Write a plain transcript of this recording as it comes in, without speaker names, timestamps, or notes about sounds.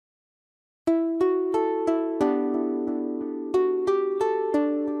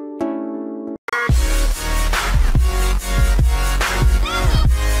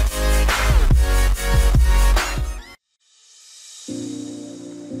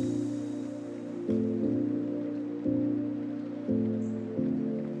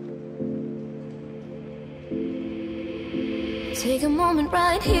Take a moment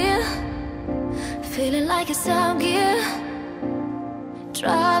right here, feeling like it's out gear.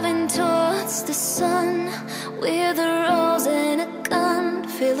 Driving towards the sun with a rose and a gun.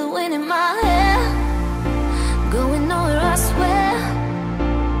 Feel the wind in my hair, going nowhere I swear.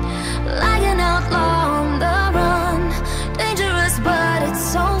 Like an outlaw on the run, dangerous but it's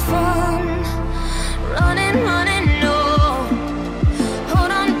so fun. Running, running, no,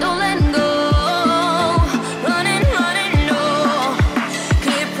 hold on, don't let go. Running, running, no,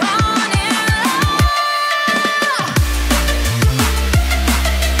 keep running.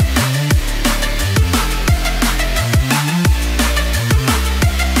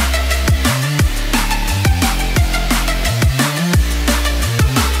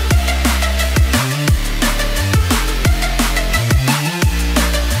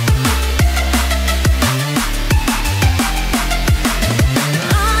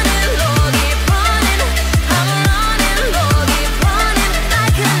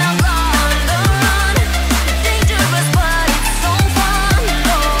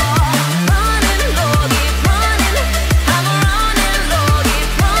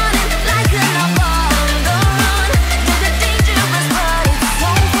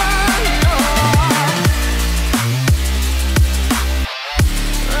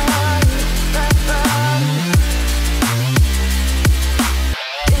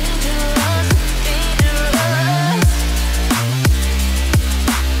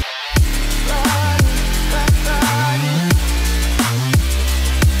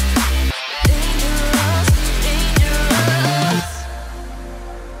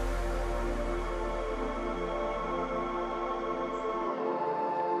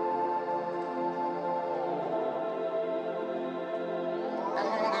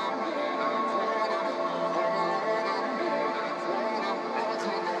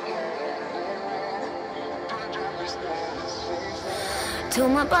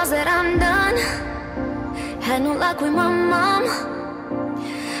 Told my boss that I'm done. Had no luck with my mom.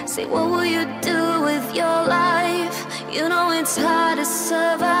 Say, what will you do with your life? You know it's hard to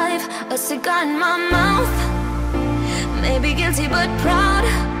survive. A cigar in my mouth, maybe guilty but proud.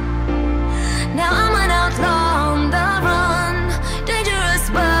 Now I'm an outlaw on the run, dangerous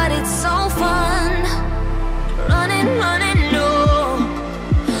but it's so fun. Running, running, no,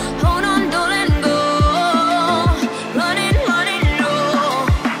 hold on, don't let go. Running, running, no,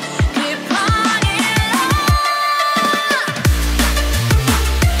 keep running.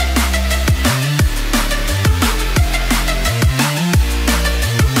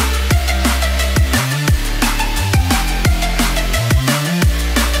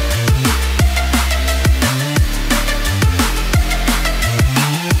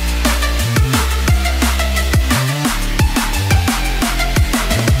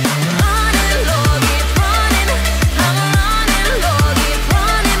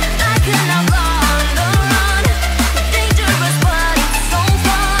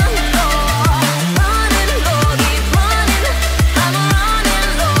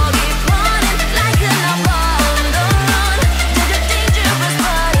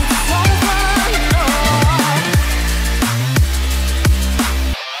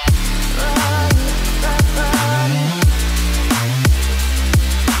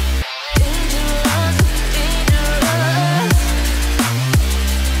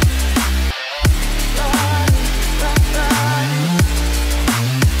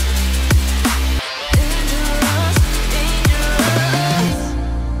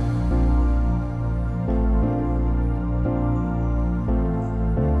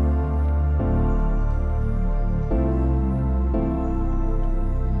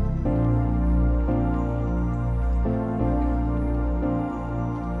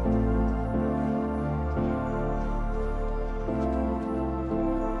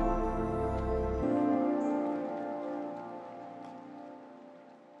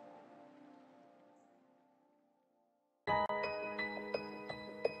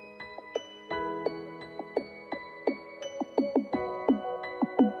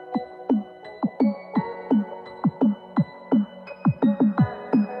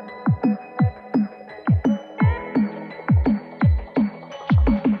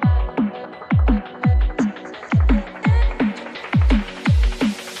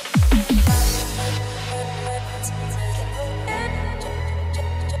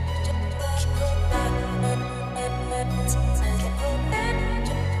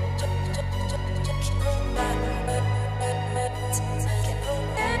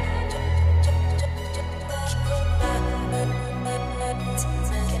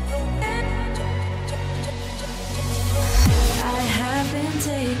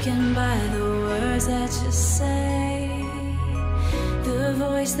 taken by the words that you say.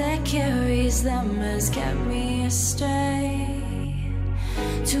 that carries them has kept me astray.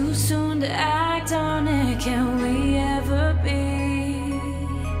 Too soon to act on it, can we ever be?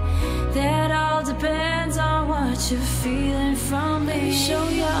 That all depends on what you're feeling from me. Let me show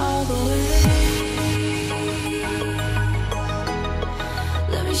you all the way.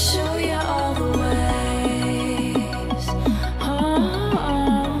 Let me show you all the ways.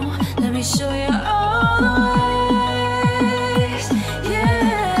 Oh, let me show you all the ways.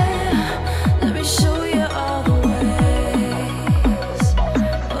 Yeah, let me show you all the ways.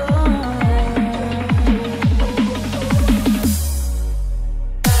 Oh.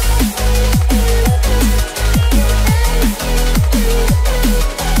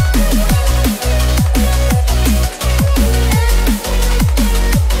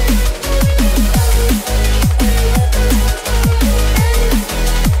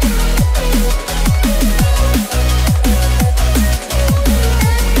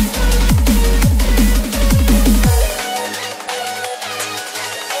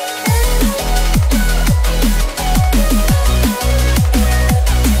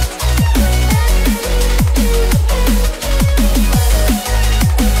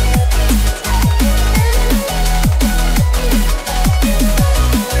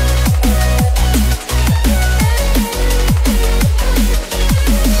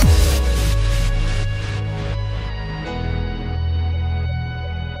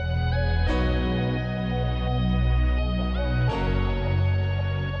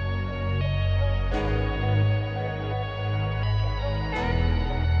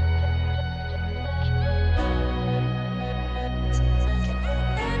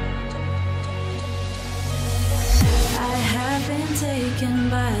 Taken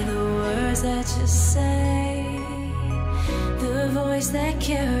by the words that you say. The voice that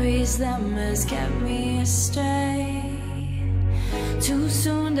carries them has kept me astray. Too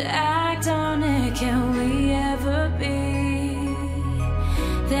soon to act on it, can we ever be?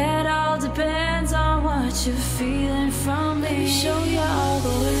 That all depends on what you're feeling from me. Let me show you all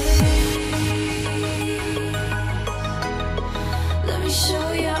the way. Let me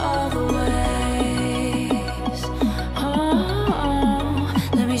show you all